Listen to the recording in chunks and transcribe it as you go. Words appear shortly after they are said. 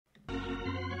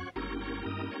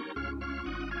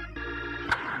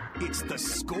It's the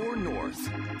SKOR North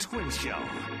Twins Show.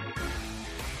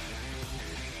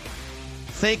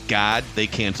 Thank God they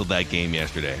canceled that game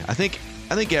yesterday. I think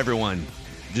everyone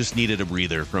just needed a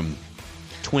breather from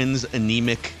Twins'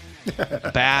 anemic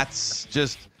bats.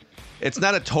 Just, it's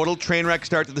not a total train wreck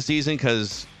start to the season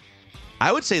because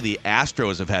I would say the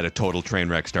Astros have had a total train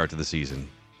wreck start to the season.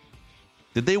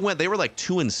 They were like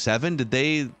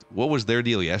 2-7. What was their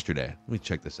deal yesterday? Let me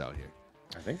check this out here.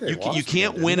 I think they lost. You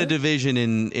can't win a division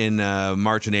in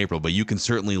March and April, but you can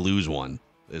certainly lose one,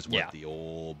 is what the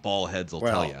old ball heads will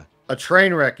tell you. A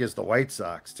train wreck is the White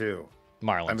Sox, too.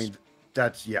 Marlins. I mean,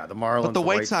 the Marlins. But the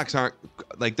White Sox aren't,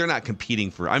 like, they're not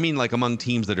competing for, I mean, like, among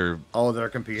teams that are they're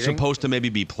competing? Supposed to maybe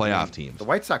be playoff teams. The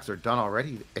White Sox are done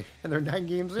already, and they're 9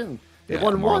 games in. They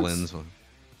won Marlins, once.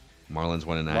 Marlins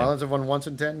won in 9. Marlins have won once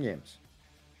in 10 games.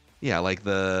 Yeah, like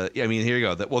I mean, here you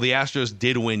go. The Astros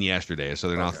did win yesterday, so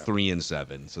they're now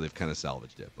 3-7, so they've kind of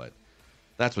salvaged it, but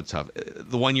that's what's tough.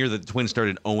 The one year the Twins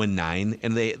started 0-9,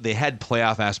 and they had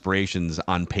playoff aspirations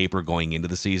on paper going into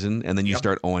the season, and then you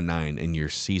start 0-9, and your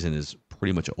season is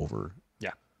pretty much over.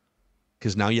 Yeah,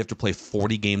 because now you have to play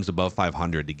 40 games above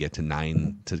 500 to get to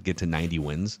 90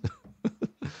 wins.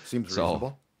 Seems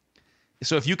reasonable.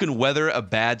 So if you can weather a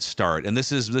bad start, and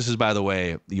this is by the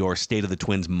way your State of the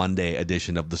Twins Monday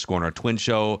edition of the SKOR North Twins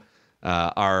Show.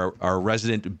 Our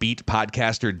resident beat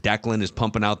podcaster Declan is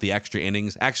pumping out the extra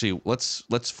innings. Actually,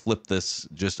 let's flip this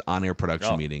just on air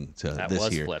production meeting to that this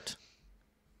was here. Flipped.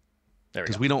 There we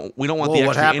Because go. we don't want the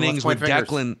extra innings with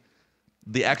Declan.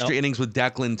 The extra innings with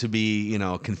Declan to be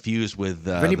confused with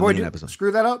Vinny Boy, did you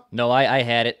screw that up? No, I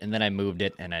had it and then I moved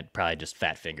it and I probably just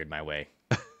fat fingered my way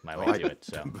to it.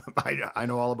 So I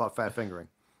know all about fat fingering.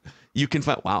 You can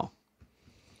find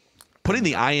putting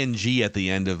the ing at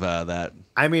the end of that.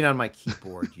 I mean, on my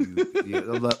keyboard.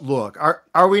 Look,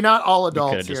 are we not all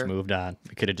adults here? We could have just moved on.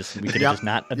 We could have just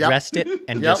not addressed it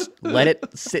and just let it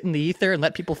sit in the ether and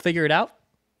let people figure it out.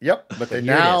 Yep, but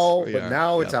now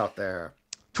it's out there.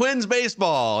 Twins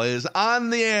baseball is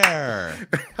on the air.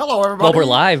 Hello, everybody. Well, we're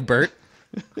live, Bert.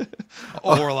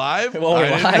 We're live. Well, we're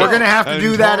live. We're gonna have to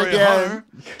do that again.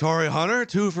 Torrey Hunter,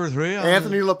 2 for 3.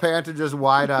 Anthony LaPanta just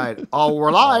wide-eyed. Oh,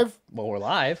 we're live. Well, we're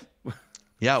live.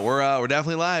 Yeah, we're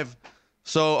definitely live.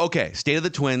 So, okay, State of the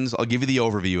Twins. I'll give you the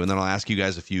overview, and then I'll ask you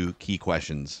guys a few key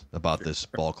questions about this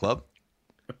ball club.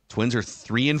 Twins are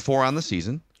 3-4 on the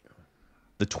season.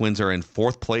 The Twins are in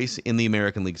 4th place in the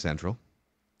American League Central.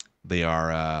 They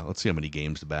are, let's see how many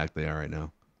games back they are right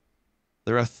now.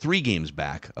 They're 3 games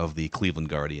back of the Cleveland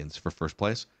Guardians for first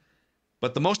place.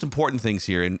 But the most important things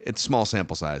here, and it's small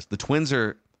sample size, the Twins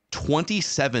are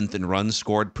 27th in runs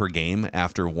scored per game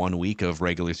after 1 week of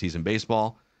regular season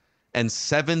baseball, and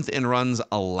 7th in runs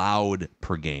allowed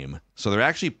per game. So they're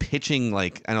actually pitching,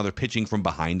 like, I know they're pitching from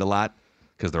behind a lot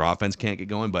because their offense can't get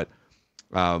going, but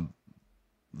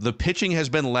the pitching has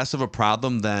been less of a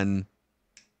problem than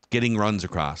getting runs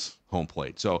across home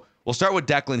plate. So we'll start with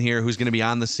Declan here, who's going to be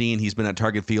on the scene. He's been at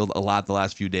Target Field a lot the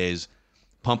last few days,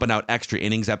 pumping out extra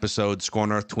innings episodes. SKOR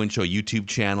North Twins Show YouTube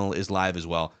channel is live as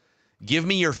well. Give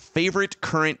me your favorite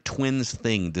current Twins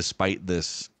thing despite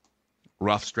this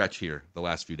rough stretch here the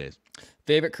last few days.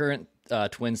 Favorite current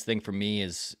Twins thing for me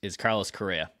is Carlos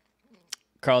Correa.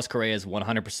 Carlos Correa is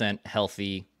 100%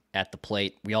 healthy at the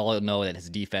plate. We all know that his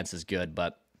defense is good,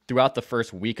 but throughout the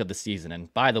first week of the season,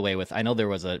 and by the way, I know there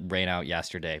was a rain out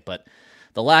yesterday, but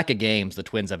the lack of games the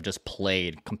Twins have just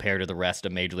played compared to the rest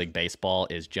of Major League Baseball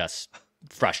is just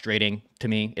frustrating to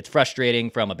me. It's frustrating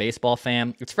from a baseball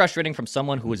fan. It's frustrating from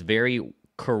someone who is very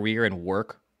career and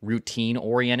work routine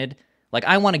oriented. Like,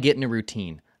 I want to get in a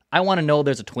routine. I want to know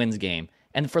there's a Twins game.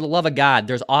 And for the love of God,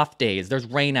 there's off days, there's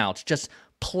rainouts. Just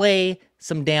play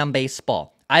some damn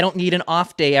baseball. I don't need an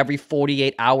off day every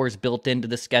 48 hours built into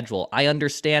the schedule. I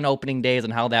understand opening days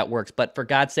and how that works, but for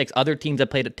God's sakes, other teams have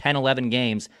played 10, 11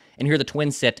 games, and here the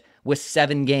Twins sit with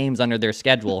 7 games under their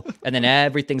schedule, and then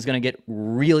everything's going to get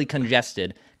really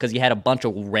congested because you had a bunch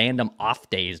of random off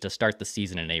days to start the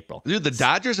season in April. Dude, the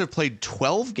Dodgers have played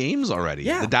 12 games already.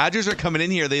 Yeah. The Dodgers are coming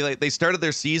in here. They started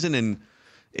their season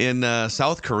in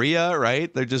South Korea,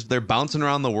 right? They're bouncing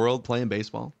around the world playing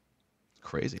baseball. It's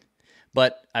crazy.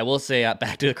 But I will say,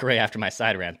 back to Correa after my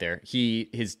side rant there, he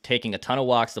is taking a ton of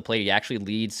walks to play. He actually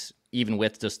leads, even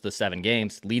with just the 7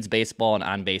 games, leads baseball and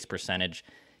on-base percentage.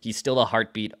 He's still the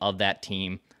heartbeat of that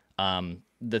team.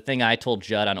 The thing I told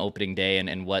Judd on opening day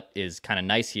and what is kind of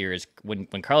nice here is when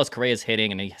Carlos Correa is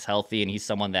hitting and he's healthy and he's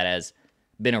someone that has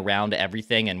been around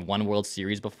everything and won World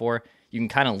Series before, you can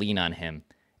kind of lean on him.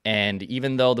 And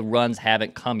even though the runs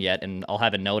haven't come yet, and I'll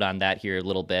have a note on that here a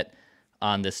little bit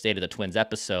on the State of the Twins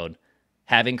episode,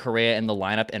 having Correa in the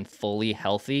lineup and fully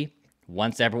healthy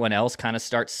once everyone else kind of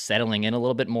starts settling in a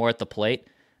little bit more at the plate,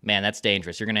 man, that's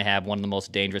dangerous. You're going to have one of the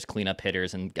most dangerous cleanup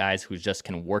hitters and guys who just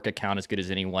can work a count as good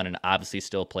as anyone and obviously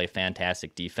still play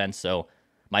fantastic defense. So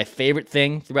my favorite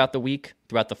thing throughout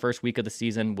the first week of the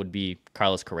season, would be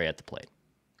Carlos Correa at the plate.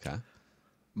 Okay.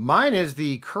 Mine is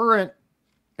the current,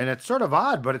 and it's sort of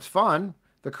odd, but it's fun,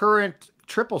 the current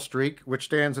triple streak, which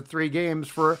stands at 3 games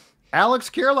for Alex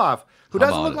Kirilloff, who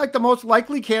doesn't look like the most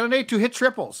likely candidate to hit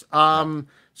triples.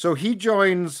 So he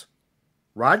joins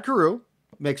Rod Carew.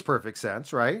 Makes perfect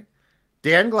sense, right?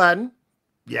 Dan Gladden.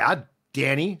 Yeah,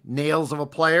 Danny, nails of a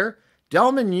player.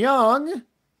 Delman Young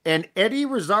and Eddie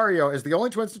Rosario is the only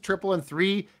Twins to triple in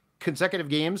 3 consecutive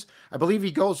games. I believe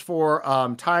he goes for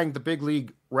tying the big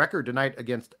league record tonight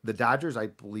against the Dodgers. I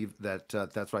believe that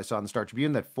that's what I saw in the Star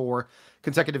Tribune, that 4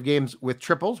 consecutive games with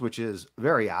triples, which is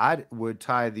very odd, would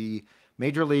tie the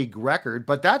major league record.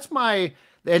 But that's my...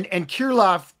 And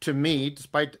Krilloff, to me,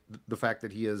 despite the fact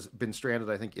that he has been stranded,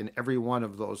 I think, in every one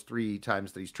of those 3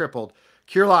 times that he's tripled,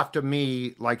 Krilloff, to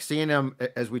me, like seeing him,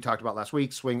 as we talked about last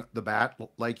week, swing the bat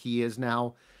like he is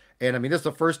now. And I mean, this is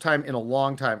the first time in a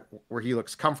long time where he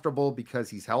looks comfortable because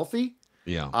he's healthy.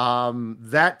 Yeah.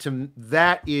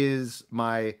 That is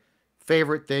my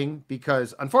favorite thing,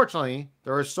 because unfortunately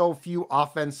there are so few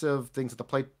offensive things at the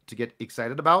plate to get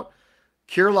excited about.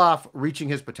 Kirilloff reaching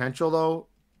his potential, though,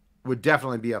 would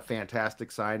definitely be a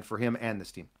fantastic sign for him and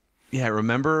this team. Yeah,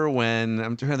 remember when,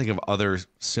 I'm trying to think of other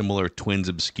similar Twins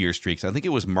obscure streaks. I think it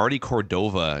was Marty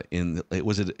Cordova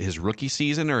was it his rookie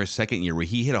season or his second year, where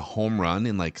he hit a home run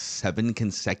in like 7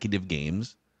 consecutive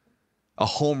games. A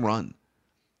home run.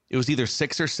 It was either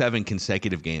 6 or 7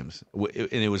 consecutive games,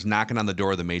 and it was knocking on the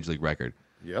door of the major league record.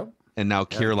 Yep. And now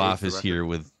Kirilloff is here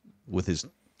with his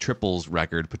triples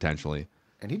record potentially.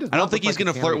 And he does. I don't think he's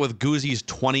going to flirt with Guzzi's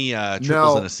 20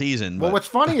 triples in a season. Well, but... what's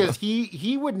funny is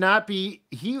he would not be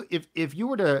if you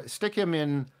were to stick him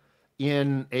in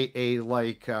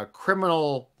a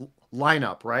criminal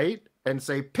lineup, right, and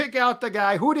say pick out the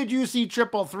guy who did you see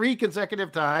triple 3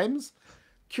 consecutive times.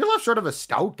 Kirilloff's sort of a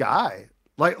stout guy.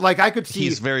 Like I could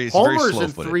see homers in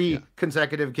 3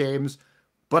 consecutive games,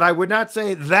 but I would not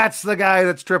say that's the guy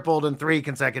that's tripled in 3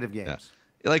 consecutive games. Yeah.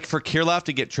 Like for Kirilloff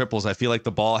to get triples, I feel like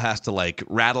the ball has to like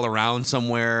rattle around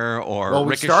somewhere or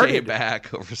ricochet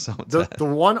back over someone's the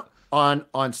one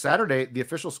on Saturday, the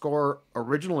official score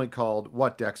originally called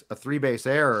what, Dex? A 3-base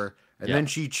error, and then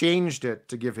she changed it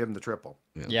to give him the triple.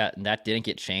 Yeah, and that didn't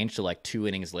get changed till like 2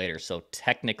 innings later. So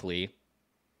technically,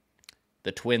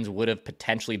 the Twins would have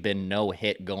potentially been no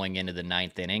hit going into the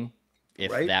 9th inning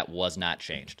if that was not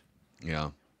changed.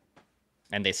 Yeah.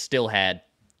 And they still had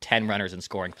 10 runners in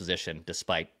scoring position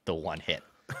despite the 1 hit,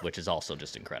 which is also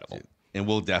just incredible.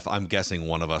 And I'm guessing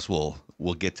one of us will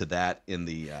get to that in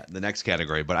the next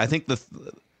category. But I think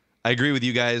I agree with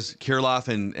you guys. Kirilloff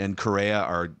and Correa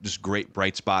are just great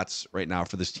bright spots right now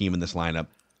for this team in this lineup.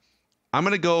 I'm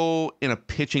going to go in a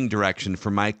pitching direction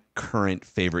for my current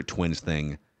favorite Twins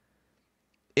thing.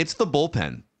 It's the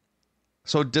bullpen.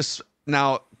 So just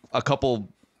now, a couple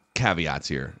caveats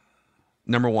here.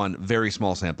 Number one, very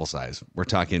small sample size. We're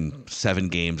talking 7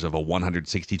 games of a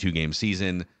 162-game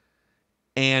season.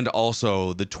 And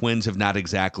also, the Twins have not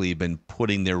exactly been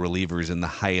putting their relievers in the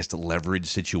highest leverage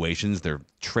situations. They're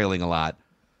trailing a lot.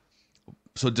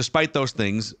 So despite those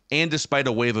things, and despite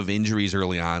a wave of injuries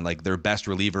early on, like their best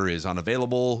reliever is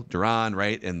unavailable, Duran,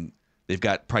 right? And they've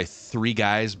got probably 3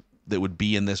 guys that would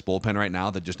be in this bullpen right now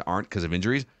that just aren't because of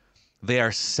injuries. They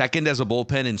are second as a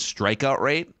bullpen in strikeout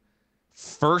rate,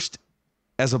 first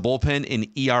as a bullpen in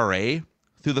ERA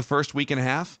through the first week and a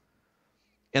half.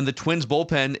 And the Twins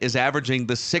bullpen is averaging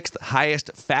the 6th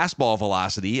highest fastball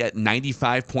velocity at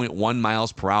 95.1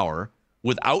 miles per hour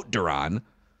without Duran,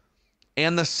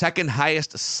 and the 2nd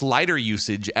highest slider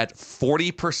usage at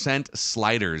 40%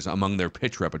 sliders among their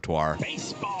pitch repertoire.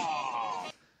 Baseball.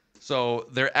 So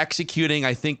they're executing,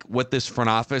 I think, what this front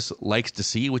office likes to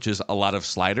see, which is a lot of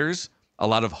sliders, a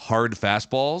lot of hard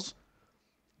fastballs,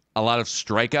 a lot of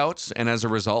strikeouts, and as a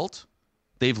result,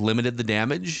 they've limited the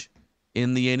damage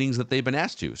in the innings that they've been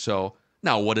asked to. So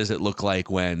now what does it look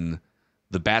like when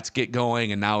the bats get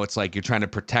going and now it's like you're trying to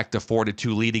protect a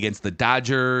 4-2 lead against the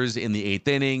Dodgers in the 8th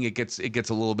inning? It gets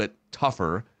a little bit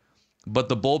tougher, but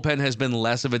the bullpen has been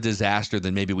less of a disaster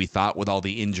than maybe we thought with all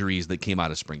the injuries that came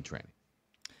out of spring training.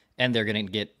 And they're going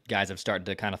to get guys have started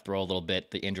to kind of throw a little bit,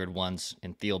 the injured ones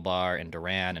in Thielbar and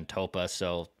Duran and Topa.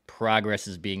 So progress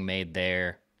is being made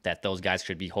there, that those guys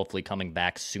should be hopefully coming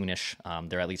back soonish.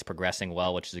 They're at least progressing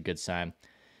well, which is a good sign.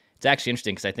 It's actually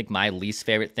interesting because I think my least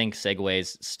favorite thing,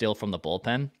 segues still from the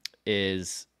bullpen,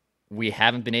 is we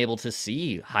haven't been able to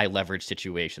see high leverage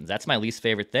situations. That's my least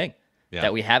favorite thing.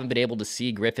 that we haven't been able to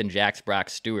see Griffin, Jax, Brock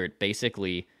Stewart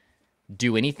basically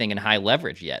do anything in high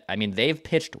leverage yet. I mean, they've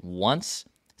pitched once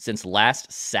since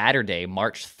last Saturday,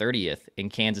 March 30th in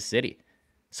Kansas City.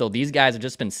 So these guys have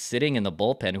just been sitting in the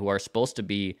bullpen, who are supposed to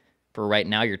be, for right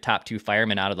now, your top 2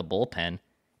 firemen out of the bullpen,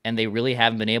 and they really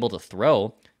haven't been able to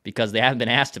throw because they haven't been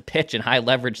asked to pitch in high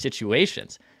leverage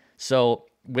situations. So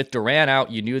with Duran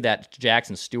out, you knew that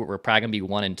Jackson Stewart were probably going to be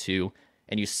 1 and 2,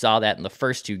 and you saw that in the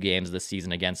first 2 games of the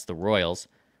season against the Royals.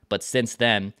 But since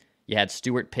then, you had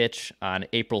Stewart pitch on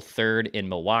April 3rd in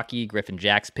Milwaukee. Griffin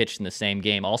Jax pitched in the same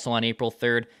game also on April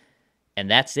 3rd. And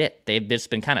that's it. They've just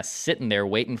been kind of sitting there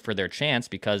waiting for their chance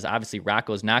because obviously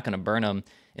Rocco's not going to burn them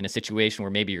in a situation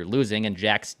where maybe you're losing. And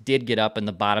Jax did get up in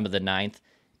the bottom of the 9th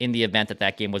in the event that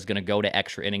that game was going to go to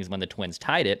extra innings when the Twins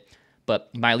tied it.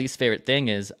 But my least favorite thing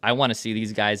is I want to see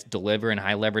these guys deliver in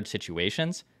high leverage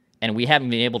situations, and we haven't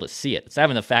been able to see it. It's not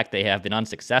even the fact they have been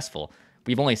unsuccessful.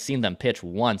 We've only seen them pitch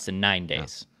once in 9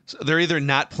 days. So they're either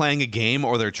not playing a game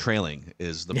or they're trailing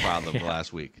is the problem of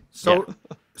last week.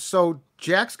 So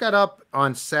Jax got up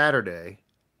on Saturday.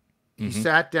 He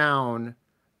sat down,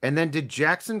 and then did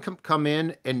Jackson come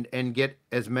in and get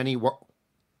as many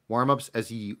warm-ups as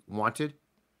he wanted?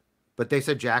 But they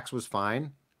said Jax was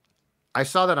fine. I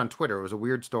saw that on Twitter. It was a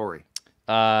weird story.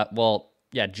 Well,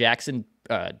 yeah, Jackson,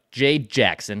 Jay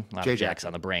Jackson, Jay Jackson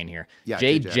on the brain here. Yeah,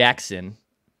 Jay Jay Jackson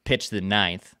pitched the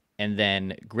 9th, and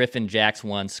then Griffin Jax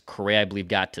once Correa, I believe,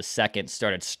 got to 2nd,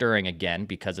 started stirring again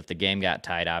because if the game got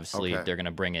tied, obviously they're going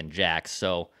to bring in Jax.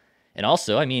 So, and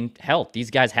also, I mean, hell,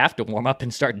 these guys have to warm up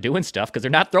and start doing stuff because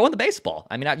they're not throwing the baseball.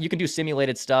 I mean, you can do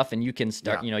simulated stuff and you can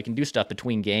start, you can do stuff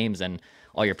between games and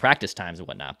all your practice times and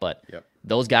whatnot. But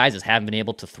those guys just haven't been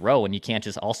able to throw, and you can't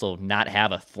just also not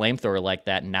have a flamethrower like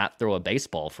that and not throw a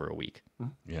baseball for a week.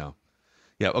 Yeah.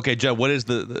 Yeah. Okay, Jed, what is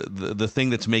the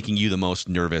thing that's making you the most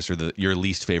nervous or your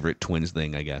least favorite Twins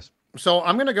thing, I guess? So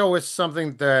I'm going to go with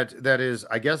something that is,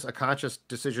 I guess, a conscious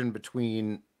decision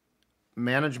between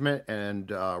management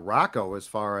and Rocco as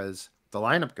far as the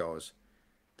lineup goes.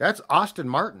 That's Austin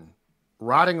Martin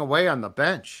rotting away on the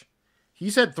bench.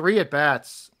 He's had 3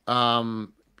 at-bats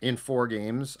in 4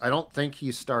 games. I don't think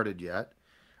he's started yet.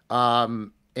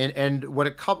 And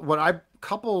what I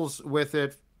couples with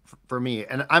it for me,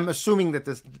 and I'm assuming that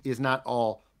this is not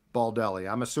all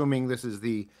Baldelli. I'm assuming this is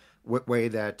the way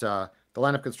that the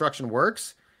lineup construction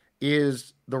works,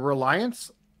 is the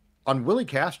reliance on Willie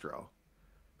Castro,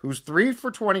 who's 3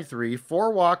 for 23,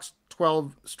 4 walks,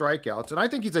 12 strikeouts. And I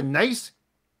think he's a nice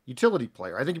utility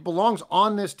player. I think he belongs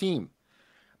on this team.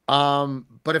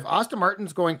 But if Austin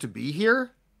Martin's going to be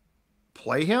here,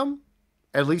 play him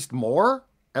at least more,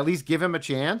 at least give him a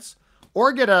chance,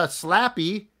 or get a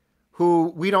Slappy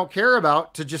who we don't care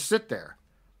about to just sit there.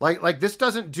 Like this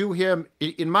doesn't do him,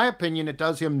 in my opinion, it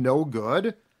does him no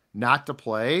good not to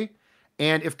play.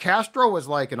 And if Castro was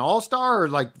like an all-star or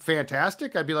like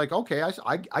fantastic, I'd be like, okay,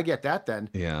 I get that then.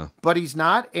 Yeah. But he's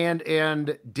not.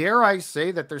 And dare I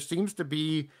say that there seems to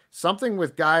be something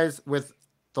with guys with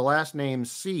the last name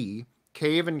C,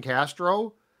 Cave and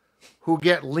Castro, who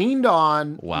get leaned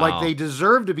on like they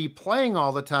deserve to be playing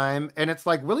all the time. And it's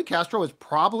like Willie Castro is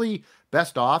probably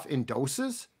best off in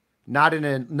doses, not in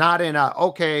a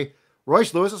okay,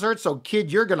 Royce Lewis is hurt, so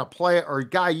kid, you're gonna play, or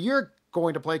guy, you're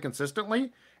going to play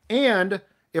consistently. And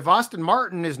if Austin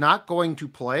Martin is not going to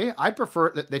play, I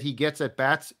prefer that he gets at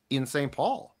bats in St.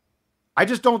 Paul. I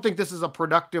just don't think this is a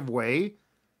productive way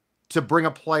to bring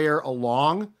a player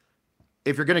along.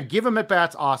 If you're going to give him at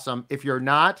bats, awesome. If you're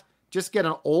not, just get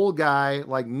an old guy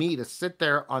like me to sit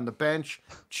there on the bench,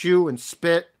 chew and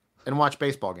spit, and watch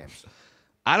baseball games.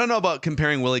 I don't know about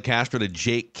comparing Willie Castro to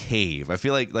Jake Cave. I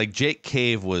feel like Jake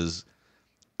Cave was.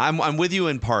 I'm with you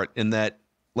in part in that,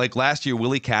 like last year,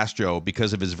 Willie Castro,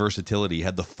 because of his versatility,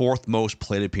 had the 4th most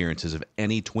plate appearances of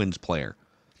any Twins player.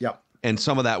 Yep. And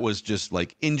some of that was just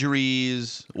like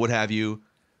injuries, what have you.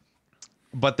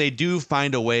 But they do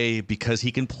find a way because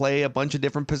he can play a bunch of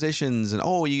different positions. And,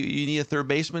 oh, you need a third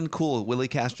baseman? Cool, Willie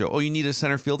Castro. Oh, you need a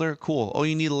center fielder? Cool. Oh,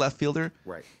 you need a left fielder?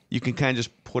 Right. You can kind of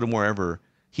just put him wherever.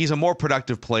 He's a more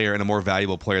productive player and a more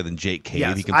valuable player than Jake Cave.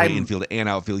 Yes, he can play infield and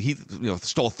outfield. He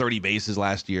stole 30 bases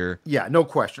last year. Yeah, no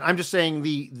question. I'm just saying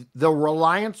the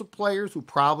reliance of players who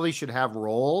probably should have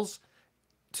roles,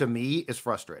 to me, is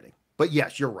frustrating. But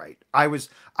yes, you're right. I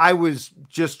was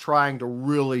just trying to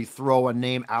really throw a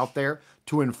name out there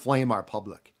to inflame our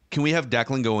public. Can we have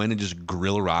Declan go in and just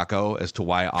grill Rocco as to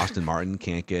why Austin Martin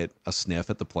can't get a sniff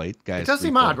at the plate? Guys, it does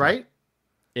seem odd, right?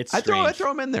 It's I strange.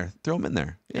 throw him in there. Throw him in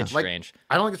there. Yeah. It's strange.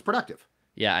 I don't think it's productive.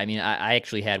 Yeah, I mean, I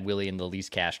actually had Willie in the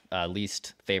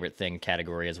least favorite thing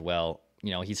category as well.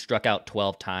 He struck out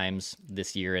 12 times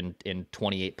this year in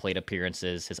 28 plate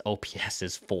appearances. His OPS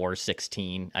is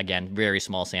 416. Again, very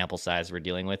small sample size we're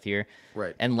dealing with here.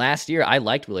 Right. And last year, I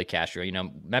liked Willie Castro.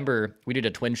 Remember we did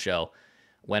a Twin Show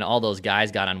when all those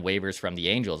guys got on waivers from the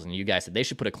Angels, and you guys said they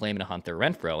should put a claim to Hunter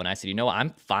Renfroe. And I said, I'm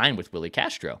fine with Willie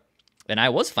Castro. And I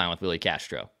was fine with Willie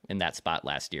Castro in that spot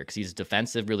last year because he's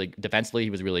defensively, he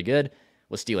was really good,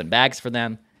 was stealing bags for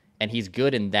them. And he's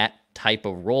good in that type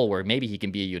of role where maybe he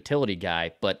can be a utility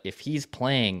guy. But if he's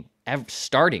playing,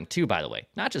 starting too, by the way,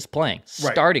 not just playing,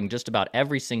 starting just about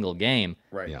every single game.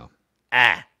 Right.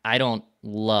 Yeah. I don't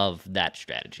love that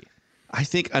strategy. I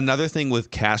think another thing with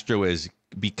Castro is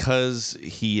because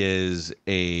he is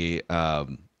a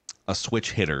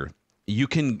switch hitter, you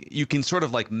can sort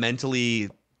of like mentally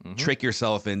trick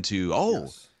yourself into,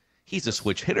 he's a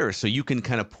switch hitter, so you can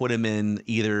kind of put him in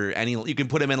you can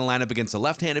put him in a lineup against a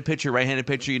left-handed pitcher, right-handed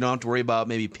pitcher. You don't have to worry about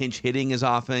maybe pinch hitting as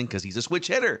often because he's a switch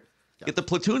hitter. Get the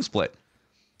platoon split.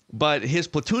 But his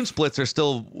platoon splits are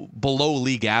still below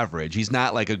league average. He's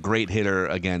not like a great hitter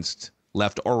against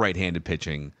left or right-handed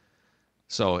pitching.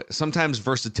 So sometimes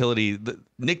versatility.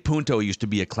 Nick Punto used to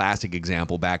be a classic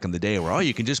example back in the day where,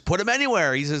 you can just put him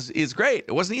anywhere. He's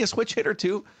great. Wasn't he a switch hitter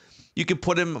too? You could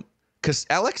put him, because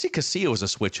Alexi Castillo is a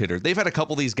switch hitter. They've had a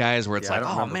couple of these guys where it's like,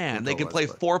 oh man, they can play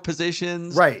 4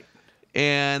 positions, right?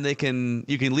 And you can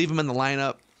leave them in the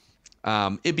lineup.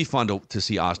 It'd be fun to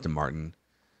see Austin Martin.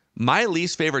 My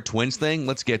least favorite Twins thing.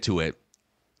 Let's get to it.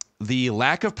 The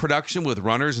lack of production with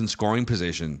runners in scoring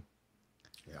position.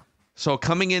 Yeah. So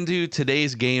coming into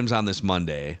today's games on this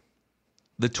Monday,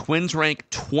 the Twins rank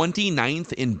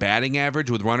 29th in batting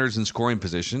average with runners in scoring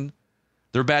position.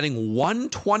 They're batting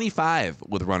 125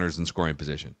 with runners in scoring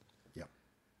position. Yeah.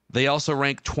 They also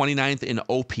rank 29th in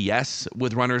OPS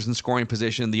with runners in scoring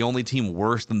position. The only team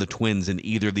worse than the Twins in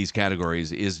either of these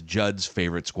categories is Judd's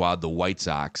favorite squad, the White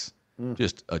Sox.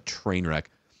 Just a train wreck.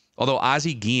 Although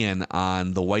Ozzie Guillen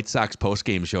on the White Sox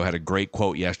postgame show had a great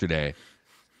quote yesterday.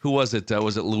 Who was it?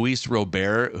 Was it Luis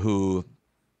Robert who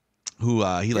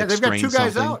they've got 2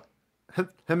 guys out.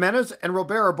 Jimenez and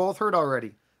Robert are both hurt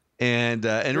already. And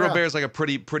Robert's like a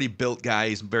pretty built guy.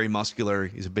 He's very muscular.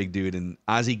 He's a big dude. And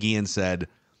Ozzie Guillen said,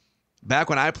 back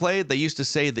when I played, they used to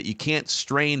say that you can't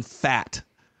strain fat.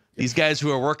 These guys who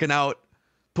are working out,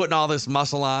 putting all this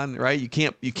muscle on, right? You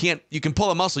can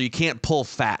pull a muscle, you can't pull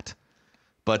fat.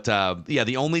 But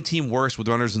the only team worse with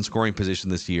runners in scoring position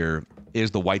this year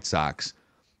is the White Sox.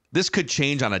 This could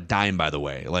change on a dime, by the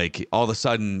way. Like all of a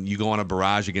sudden you go on a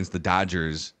barrage against the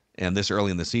Dodgers and this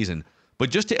early in the season. But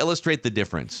just to illustrate the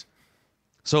difference.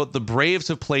 So the Braves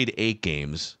have played 8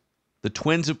 games. The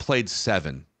Twins have played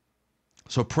 7.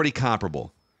 So pretty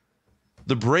comparable.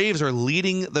 The Braves are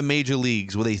leading the major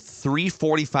leagues with a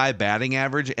 345 batting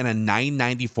average and a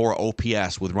 994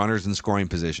 OPS with runners in scoring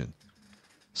position.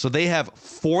 So they have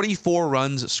 44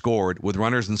 runs scored with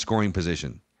runners in scoring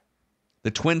position.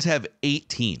 The Twins have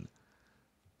 18.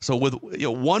 So with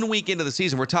 1 week into the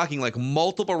season, we're talking like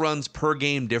multiple runs per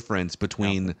game difference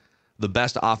between the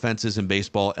best offenses in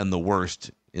baseball and the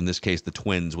worst, in this case, the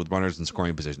Twins with runners in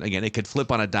scoring position. Again, it could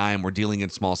flip on a dime. We're dealing in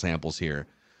small samples here,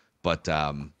 but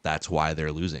that's why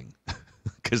they're losing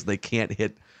because they can't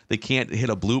hit a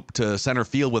bloop to center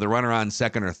field with a runner on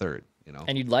second or third.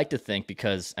 And you'd like to think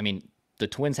because the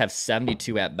Twins have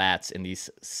 72 at bats in these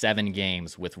 7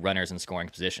 games with runners in scoring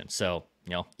position. So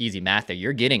easy math there.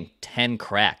 You're getting 10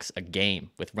 cracks a game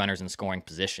with runners in scoring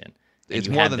position. It's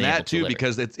more than that too,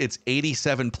 because it's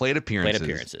 87 plate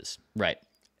appearances. Right.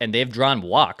 And they've drawn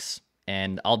walks,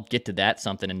 and I'll get to that,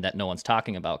 something that no one's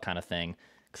talking about kind of thing,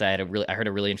 because I heard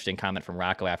a really interesting comment from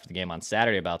Rocco after the game on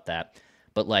Saturday about that.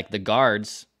 But like the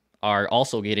guards are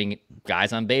also getting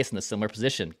guys on base in a similar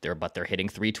position. They're hitting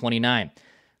 329.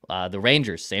 The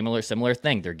Rangers, similar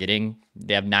thing.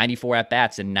 They have 94 at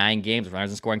bats in 9 games,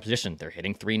 runners in scoring position. They're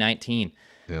hitting 319.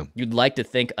 Yeah. You'd like to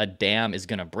think a dam is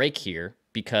going to break here,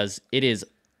 because it is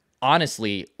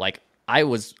honestly like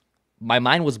my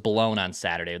mind was blown on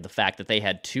Saturday with the fact that they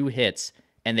had 2 hits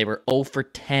and they were 0 for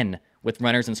 10 with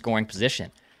runners in scoring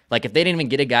position. Like if they didn't even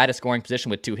get a guy to scoring position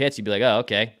with 2 hits, you'd be like, oh,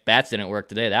 okay, bats didn't work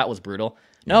today. That was brutal.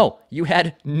 No, you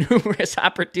had numerous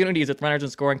opportunities with runners in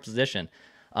scoring position.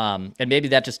 And maybe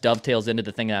that just dovetails into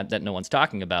the thing that no one's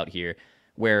talking about here,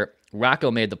 where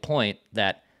Rocco made the point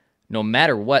that no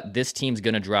matter what, this team's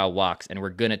going to draw walks and we're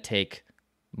going to take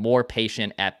more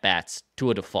patient at-bats to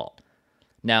a default.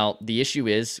 Now, the issue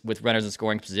is with runners in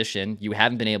scoring position, you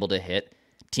haven't been able to hit.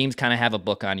 Teams kind of have a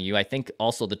book on you. I think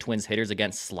also the Twins hitters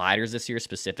against sliders this year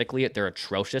specifically, they're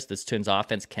atrocious. This Twins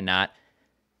offense cannot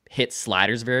hit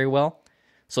sliders very well.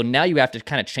 So now you have to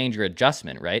kind of change your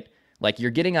adjustment, right? Like,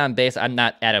 you're getting on base. I'm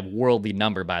not at a worldly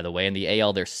number, by the way. In the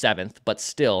AL, they're 7th, but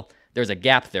still, there's a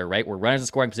gap there, right? Where runners in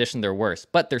scoring position, they're worse.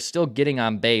 But they're still getting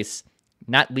on base,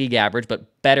 not league average,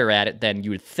 but better at it than you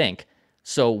would think.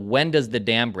 So when does the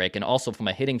dam break? And also from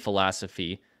a hitting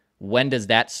philosophy, when does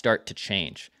that start to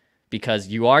change? Because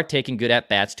you are taking good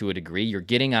at-bats to a degree. You're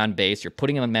getting on base. You're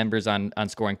putting on members on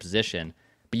scoring position,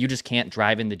 but you just can't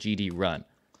drive in the GD run.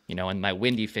 And my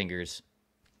windy fingers,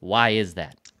 why is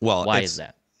that? Well, why is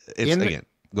that? Again,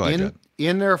 go ahead, Judd.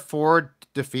 In their 4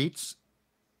 defeats,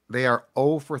 they are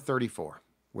 0 for 34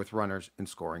 with runners in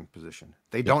scoring position.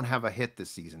 They don't have a hit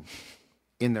this season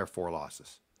in their 4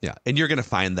 losses. Yeah, and you're going to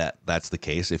find that that's the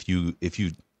case it's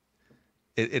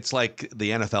like the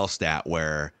NFL stat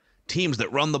where teams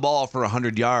that run the ball for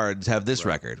 100 yards have this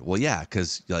record. Well, yeah,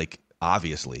 because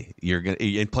obviously you're going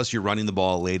to, and plus you're running the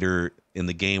ball later in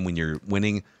the game when you're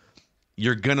winning.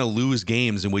 You're going to lose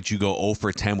games in which you go 0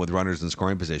 for 10 with runners in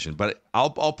scoring position. But I'll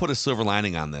put a silver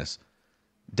lining on this.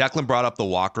 Declan brought up the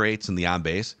walk rates and the on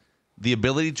base. The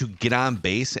ability to get on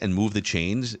base and move the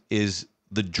chains is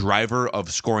the driver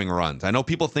of scoring runs. I know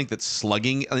people think that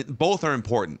slugging, both are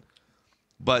important.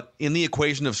 But in the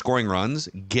equation of scoring runs,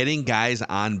 getting guys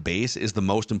on base is the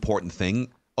most important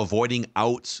thing. Avoiding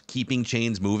outs, keeping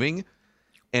chains moving.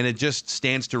 And it just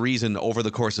stands to reason over the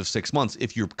course of 6 months,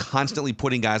 if you're constantly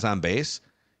putting guys on base,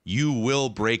 you will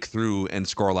break through and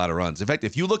score a lot of runs. In fact,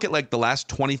 if you look at the last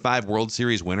 25 World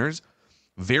Series winners,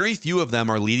 very few of them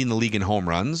are leading the league in home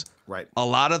runs. Right. A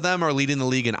lot of them are leading the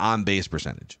league in on-base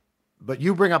percentage. But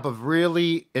you bring up a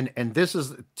really, and this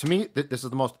is, to me, this is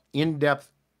the most in-depth,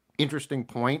 interesting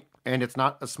point, and it's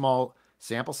not a small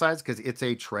sample size because it's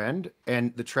a trend,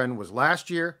 and the trend was last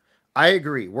year. I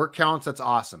agree. Work counts, that's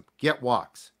awesome. Get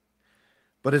walks.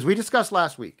 But as we discussed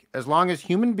last week, as long as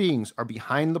human beings are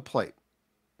behind the plate,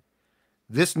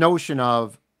 this notion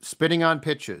of spitting on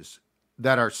pitches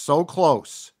that are so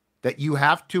close that you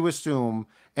have to assume,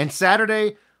 and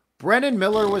Saturday, Brennan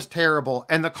Miller was terrible,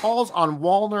 and the calls on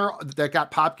Wallner that got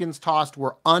Popkins tossed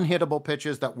were unhittable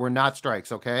pitches that were not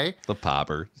strikes, okay? The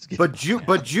popper. But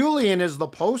Julian is the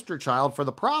poster child for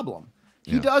the problem.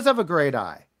 He does have a great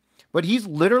eye. But he's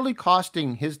literally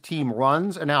costing his team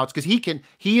runs and outs because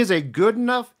he is a good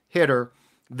enough hitter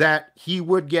that he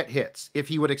would get hits if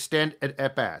he would extend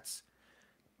at-bats.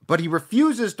 But he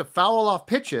refuses to foul off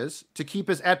pitches to keep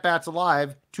his at-bats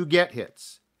alive to get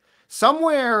hits.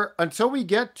 Somewhere, until we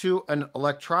get to an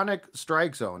electronic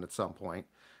strike zone at some point,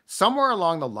 somewhere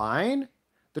along the line,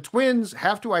 the Twins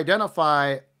have to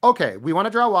identify, okay, we want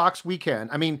to draw walks, we can.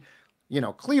 I mean,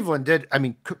 Cleveland did,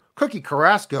 Cookie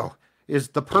Carrasco is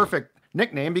the perfect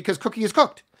nickname because Cookie is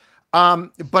cooked.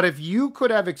 But if you could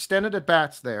have extended at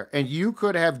bats there and you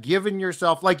could have given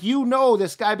yourself,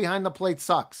 this guy behind the plate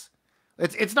sucks.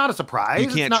 It's not a surprise. You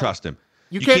can't trust him.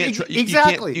 You can't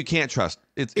exactly. You can't trust.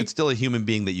 It's still a human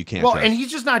being that you can't trust. And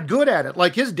he's just not good at it.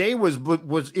 Like his day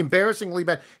was embarrassingly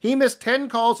bad. He missed 10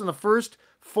 calls in the first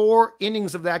 4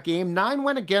 innings of that game. 9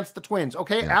 went against the Twins.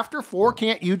 Okay, after 4,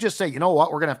 can't you just say, you know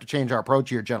what, we're gonna have to change our approach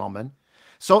here, gentlemen?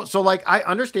 So I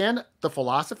understand the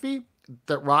philosophy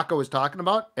that Rocco is talking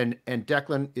about and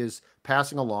Declan is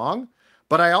passing along,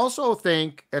 but I also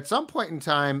think at some point in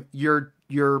time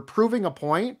you're proving a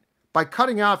point by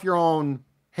cutting off your own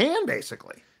hand,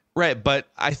 basically. Right, but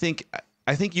I think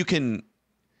you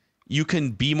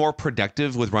can be more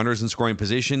productive with runners in scoring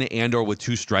position and or with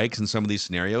 2 strikes in some of these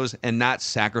scenarios and not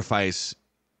sacrifice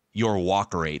your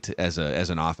walk rate as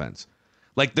an offense.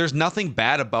 There's nothing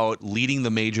bad about leading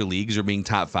the major leagues or being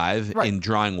top 5 in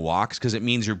drawing walks because it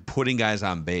means you're putting guys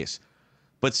on base.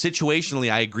 But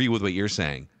situationally, I agree with what you're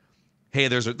saying. Hey,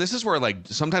 this is where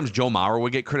sometimes Joe Mauer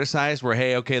would get criticized where,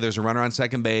 hey, okay, there's a runner on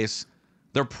second base.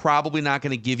 They're probably not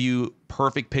going to give you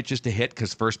perfect pitches to hit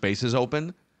because first base is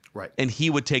open. Right. And he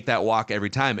would take that walk every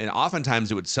time. And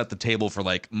oftentimes it would set the table for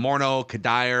Morneau,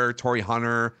 Kadire, Torrey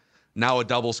Hunter. Now a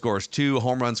double scores 2,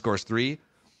 home run scores 3.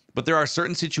 But there are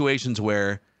certain situations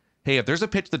where, hey, if there's a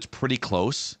pitch that's pretty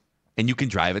close and you can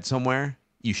drive it somewhere,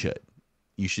 you should.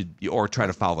 Or try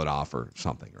to foul it off or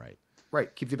something, right?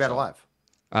 Right. Keep the bat alive.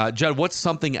 Judd, what's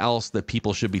something else that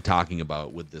people should be talking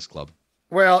about with this club?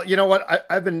 Well, you know what?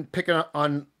 I've been picking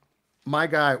on my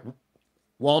guy,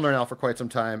 Wallner, now for quite some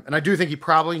time. And I do think he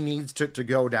probably needs to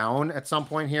go down at some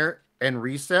point here and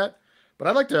reset. But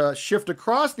I'd like to shift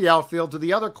across the outfield to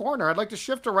the other corner. I'd like to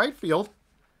shift to right field,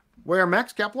 where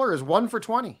Max Kepler is 1 for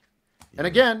 20. And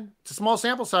again, it's a small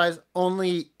sample size.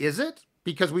 Only is it?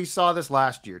 Because we saw this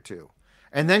last year too.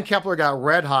 And then Kepler got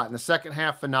red hot in the second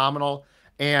half, phenomenal.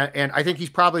 And I think he's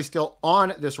probably still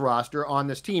on this roster, on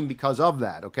this team because of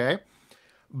that, okay?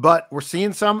 But we're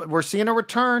seeing a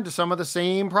return to some of the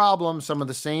same problems, some of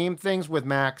the same things with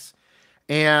Max.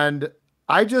 And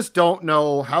I just don't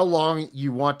know how long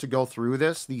you want to go through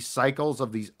these cycles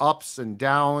of these ups and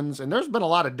downs. And there's been a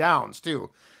lot of downs too,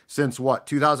 since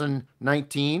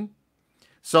 2019.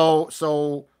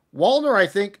 So Wallner, I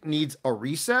think, needs a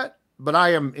reset, but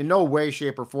I am in no way,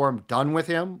 shape, or form done with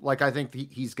him. Like, I think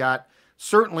he's got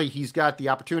the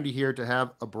opportunity here to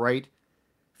have a bright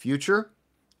future.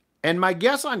 And my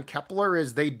guess on Kepler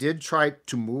is they did try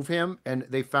to move him, and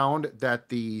they found that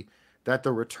the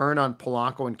return on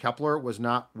Polanco and Kepler was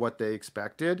not what they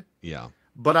expected. Yeah.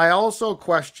 But I also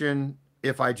question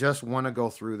if I just want to go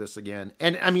through this again.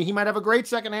 And I mean, he might have a great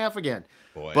second half again.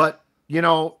 Boy. But,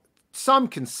 some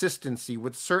consistency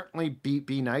would certainly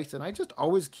be nice. And I just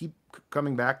always keep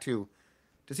coming back to,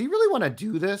 does he really want to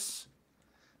do this?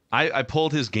 I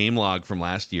pulled his game log from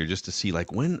last year just to see,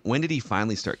 like, when did he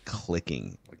finally start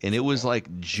clicking? And it was like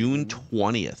June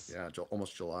 20th. Yeah,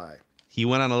 almost July. He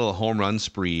went on a little home run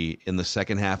spree in the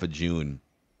second half of June,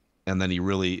 and then he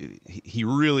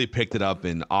really picked it up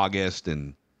in August,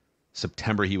 and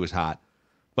September he was hot.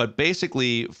 But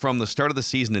basically, from the start of the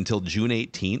season until June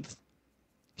 18th,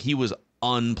 he was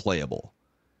unplayable.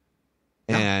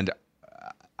 Yeah. And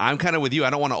I'm kind of with you.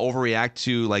 I don't want to overreact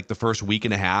to like the first week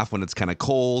and a half when it's kind of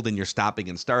cold and you're stopping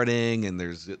and starting, and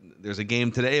there's a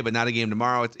game today but not a game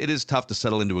tomorrow. It is tough to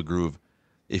settle into a groove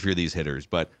if you're these hitters,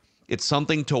 but it's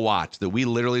something to watch that we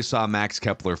literally saw Max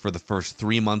Kepler for the first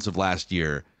 3 months of last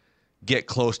year get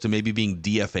close to maybe being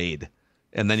DFA'd,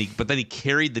 and then he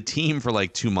carried the team for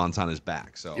like 2 months on his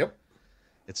back. So yep.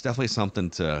 It's definitely something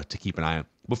to keep an eye on.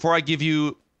 Before I give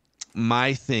you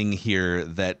my thing here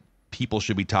that people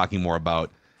should be talking more about,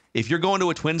 if you're going to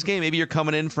a Twins game, maybe you're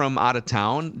coming in from out of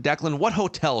town, Declan, what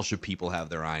hotel should people have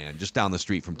their eye on just down the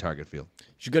street from Target Field? You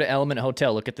should go to Element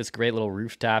Hotel. Look at this great little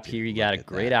rooftop here. You got a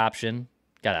great option.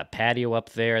 Got a patio up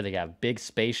there. They got a big,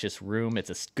 spacious room. It's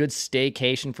a good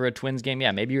staycation for a Twins game.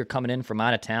 Yeah, maybe you're coming in from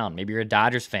out of town. Maybe you're a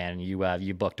Dodgers fan and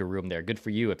you booked a room there. Good for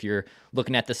you. If you're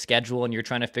looking at the schedule and you're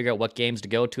trying to figure out what games to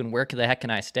go to and where the heck can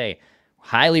I stay,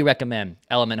 highly recommend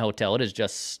Element Hotel. It is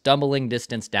just stumbling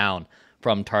distance down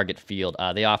from Target Field.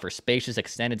 They offer spacious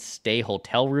extended stay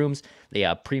hotel rooms. They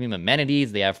have premium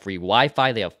amenities. They have free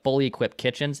Wi-Fi. They have fully equipped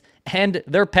kitchens, and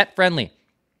they're pet friendly.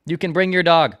 You can bring your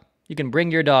dog. You can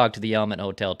bring your dog to the Element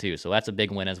Hotel too. So that's a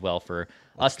big win as well for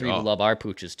us three who love our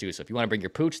pooches too. So if you want to bring your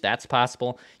pooch, that's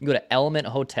possible. You can go to Element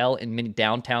Hotel in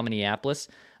downtown Minneapolis.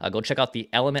 Go check out the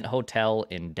Element Hotel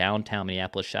in downtown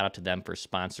Minneapolis. Shout out to them for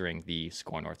sponsoring the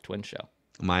SKOR North Twins Show.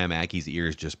 Maya Mackey's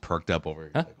ears just perked up over.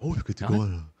 Huh? Like, we get to go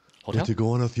on Get to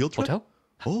go on a field trip? Hotel?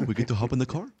 Oh, we get to hop in the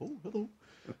car? Oh, hello.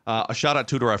 A shout out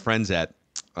to our friends at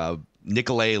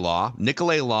Nicolay Law.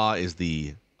 Nicolay Law is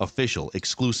the official,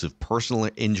 exclusive personal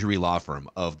injury law firm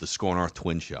of the SKOR North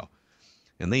Twins Show.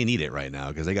 And they need it right now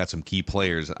because they got some key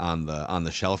players on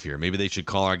the shelf here. Maybe they should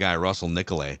call our guy Russell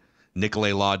Nicolay.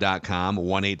 NicolayLaw.com,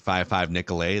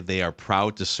 1-855-NICOLAY. They are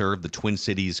proud to serve the Twin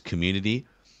Cities community.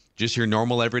 Just your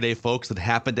normal everyday folks that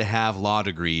happen to have law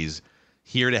degrees,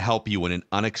 here to help you when an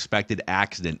unexpected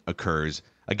accident occurs.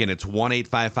 Again, it's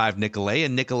 1-855-NICOLAY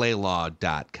and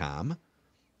NicolayLaw.com.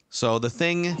 So the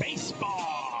thing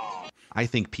I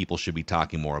think people should be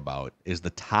talking more about is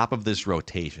the top of this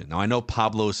rotation. Now, I know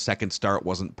Pablo's second start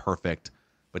wasn't perfect,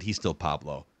 but he's still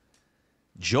Pablo.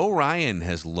 Joe Ryan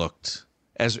has looked,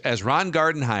 as Ron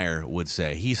Gardenhire would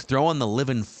say, he's throwing the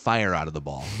living fire out of the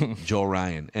ball, Joe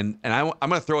Ryan. And I'm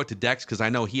going to throw it to Dex because I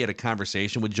know he had a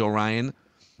conversation with Joe Ryan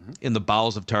in the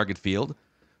bowels of Target Field.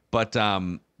 But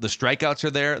the strikeouts are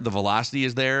there, the velocity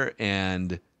is there,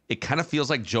 and it kind of feels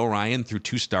like Joe Ryan through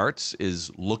 2 starts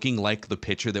is looking like the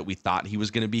pitcher that we thought he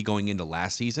was going to be going into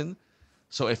last season.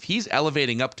 So if he's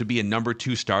elevating up to be a number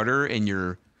 2 starter in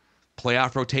your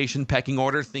playoff rotation pecking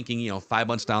order, thinking, 5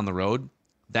 months down the road,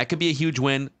 that could be a huge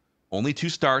win. Only 2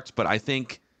 starts, but I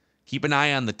think keep an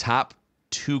eye on the top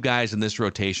 2 guys in this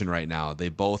rotation right now. They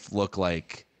both look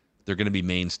like they're going to be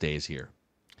mainstays here.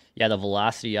 Yeah, the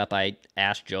velocity up. I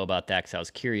asked Joe about that because I was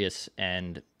curious,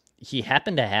 and he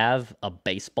happened to have a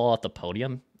baseball at the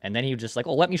podium, and then he was just like,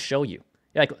 "Oh, let me show you."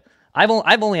 Like, I've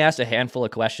only asked a handful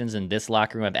of questions in this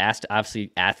locker room. I've asked,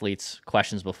 obviously, athletes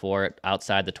questions before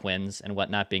outside the Twins and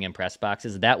whatnot, being in press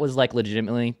boxes. That was like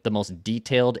legitimately the most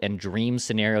detailed and dream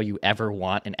scenario you ever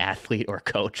want an athlete or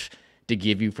coach to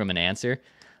give you from an answer.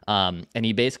 And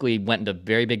he basically went into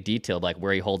very big detail, like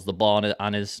where he holds the ball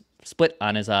on his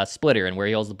splitter and where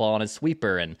he holds the ball on his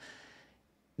sweeper. And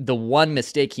the one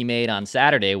mistake he made on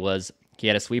Saturday was he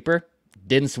had a sweeper,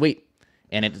 didn't sweep,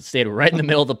 and it stayed right in the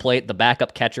middle of the plate. The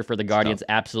backup catcher for the Guardians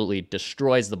absolutely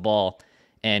destroys the ball.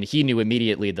 And he knew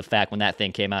immediately the fact when that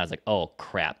thing came out, I was like, oh,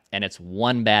 crap. And it's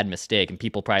one bad mistake. And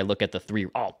people probably look at the 3,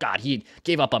 oh, God, he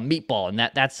gave up a meatball. And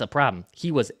that's a problem.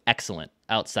 He was excellent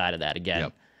outside of that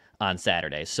again on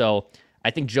Saturday. So I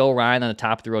think Joe Ryan on the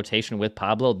top of the rotation with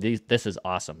Pablo, this is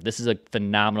awesome. This is a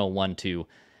phenomenal 1-2.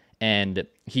 And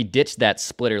he ditched that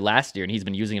splitter last year, and he's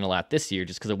been using it a lot this year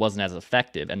just because it wasn't as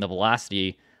effective. And the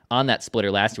velocity on that splitter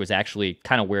last year was actually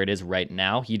kind of where it is right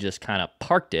now. He just kind of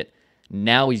parked it.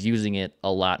 Now he's using it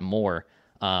a lot more.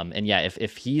 And yeah,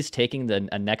 if he's taking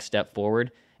a next step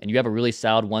forward and you have a really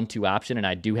solid 1-2 option, and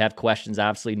I do have questions,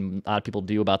 obviously, a lot of people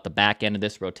do about the back end of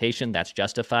this rotation, that's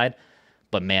justified.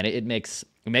 But man, it makes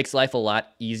life a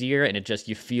lot easier, and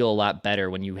you feel a lot better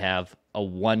when you have a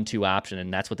 1-2 option,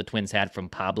 and that's what the Twins had from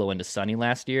Pablo into Sonny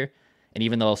last year. And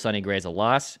even though Sonny Gray's a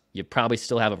loss, you probably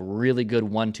still have a really good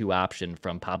 1-2 option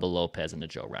from Pablo Lopez into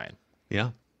Joe Ryan.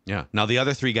 Yeah. Now the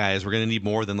other 3 guys, we're going to need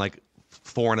more than like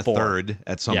 4 1/3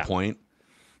 at some point.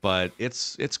 But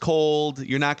it's cold.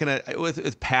 You're not going to,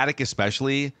 with Paddock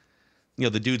especially, the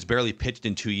dude's barely pitched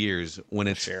in 2 years. When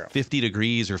it's 50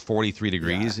 degrees or 43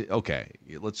 degrees, okay,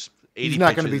 let's 80 He's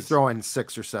not pitches. going to be throwing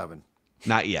 6 or 7.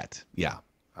 Not yet. Yeah.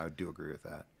 I do agree with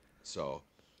that. So,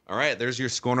 all right, there's your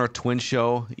SKOR North Twins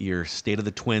Show, your State of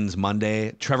the Twins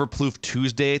Monday, Trevor Plouffe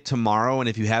Tuesday tomorrow. And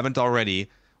if you haven't already,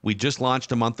 we just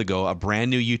launched a month ago a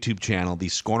brand new YouTube channel, the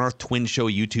SKOR North Twins Show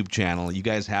YouTube channel. You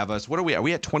guys have us. What are we? Are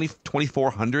we at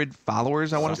 2,400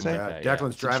 followers, I want to say?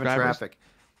 Declan's driving traffic.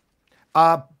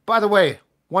 By the way,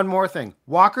 one more thing.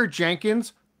 Walker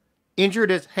Jenkins injured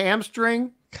his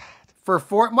hamstring for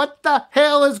Fort. What the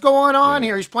hell is going on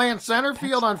here? He's playing center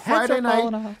field on Friday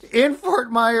night in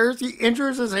Fort Myers. He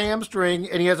injures his hamstring,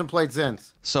 and he hasn't played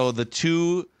since. So the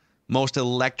 2 most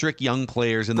electric young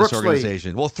players in this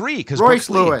organization. Well, 3, because Royce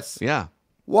Lewis. Yeah.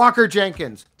 Walker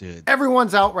Jenkins. Dude.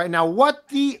 Everyone's out right now.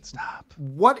 Stop.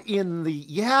 What in the...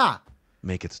 Yeah.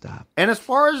 Make it stop. And as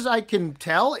far as I can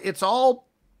tell, it's all...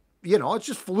 it's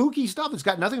just fluky stuff. It's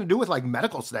got nothing to do with like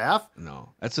medical staff.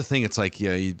 No, that's the thing. It's like,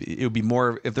 it would be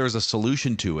more if there was a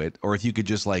solution to it, or if you could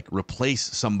just like replace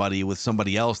somebody with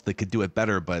somebody else that could do it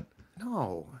better. But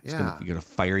no, you're going to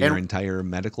fire your entire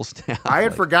medical staff. I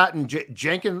had forgotten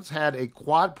Jenkins had a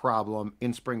quad problem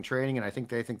in spring training, and I think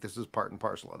they think this is part and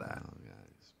parcel of that. Oh,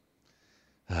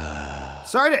 guys.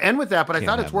 Sorry to end with that, but I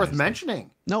thought it's worth mentioning.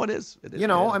 No, it is. It is.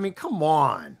 I mean, come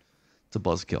on. It's a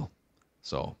buzzkill.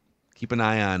 So keep an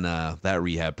eye on that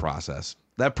rehab process.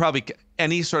 That probably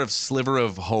any sort of sliver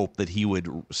of hope that he would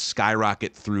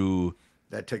skyrocket through.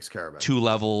 That takes care of it. 2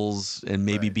 levels and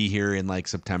maybe be here in like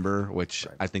September, which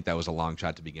I think that was a long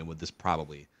shot to begin with. This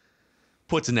probably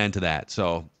puts an end to that.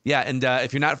 So yeah, and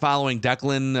if you're not following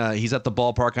Declan, he's at the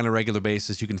ballpark on a regular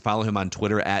basis. You can follow him on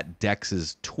Twitter at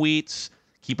Dex's Tweets.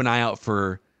 Keep an eye out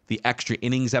for the extra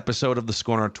innings episode of the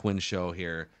SKOR North Twins Show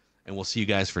here, and we'll see you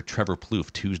guys for Trevor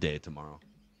Plouffe Tuesday tomorrow.